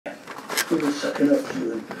He was sucking up to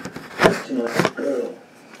you and acting like a girl.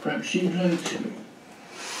 Perhaps she lied to me.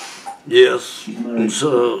 Yes, and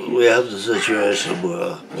so we have the situation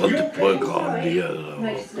where one to work on the other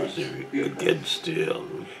against the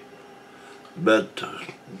others, but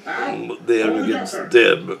they are against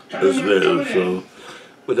them as well, so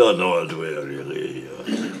we don't know what we're really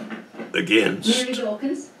against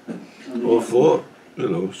or for, you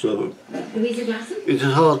know, so it is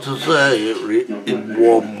hard to say in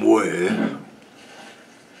one way.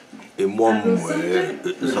 In one way,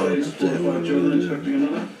 it's hard to say what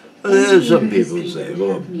we're some people say,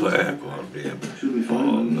 well, back on being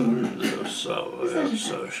born and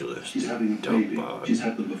socialist, don't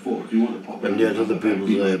bother. And yet other people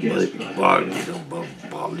say, but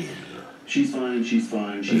bargain. She's fine, she's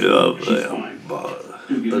fine, she's yeah, fine, she's fine.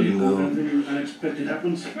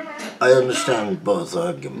 I understand both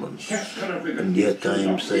arguments, and yet I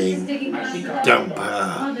am saying, don't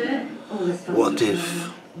bother. What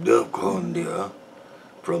if the cornea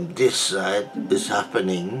from this side is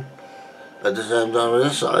happening at the same time on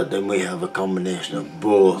this side? Then we have a combination of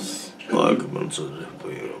both arguments.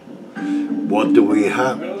 What do we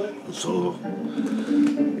have? So,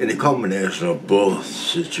 in a combination of both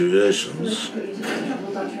situations,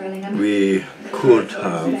 we could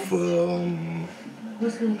have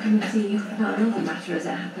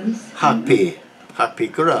happy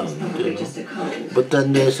ground, you know. But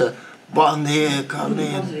then there's a bond here, can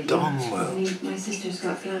they done well. And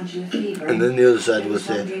then the other side was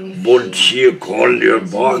say, "Bon cheer, call your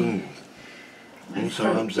bond." And so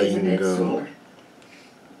I'm saying,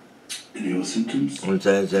 Your symptoms? I'm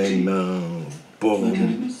saying,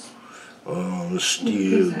 bomb,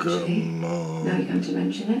 steel gum, now you come to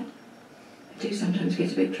mention it, I do sometimes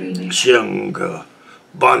get a bit dreamy. Shanka,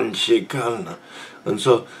 Banshikana. And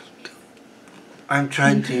so I'm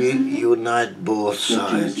trying to unite both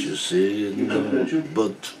sides, you see,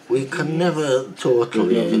 but we can never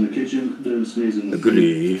totally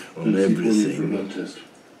agree on everything.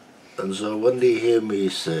 And so when they hear me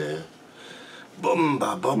say, bum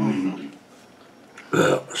ba bum,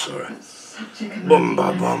 sorry, bum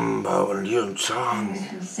ba bum ba, well, you song.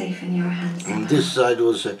 And this side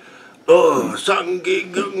will say, oh, sangi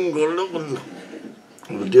gungo.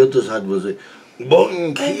 And the other side will say,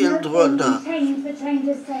 bon killed water.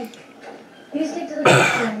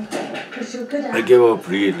 I give up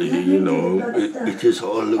really, you know, it is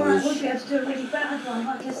always,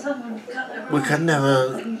 we can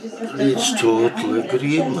never reach total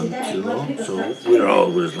agreement, you know, so we're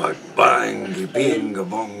always like bang, bing,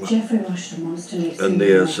 bong, and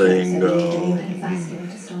they are saying,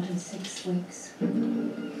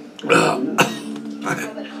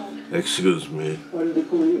 excuse me,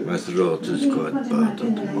 my throat is quite bad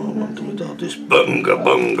at the moment without this bunga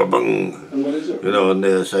bunga bung, you know, and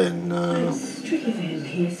they're saying,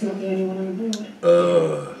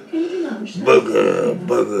 bugger,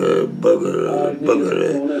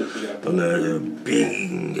 and they're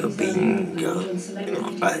bing, bing,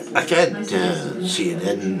 I can't see an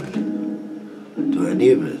end to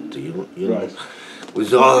any of it, you know,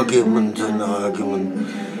 with argument and argument.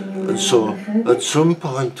 And so, at some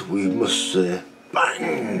point, we must say,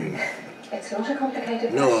 bang!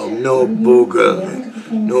 No booger,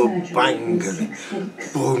 no banging,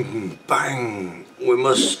 boom, bang! We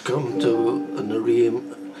must come to an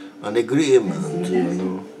agreement, you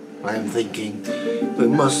know. I'm thinking, we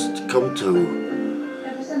must come to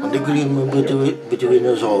an agreement between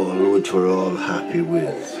us all, which we're all happy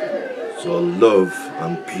with. So, love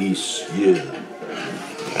and peace, yeah.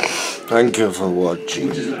 Thank you for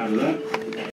watching.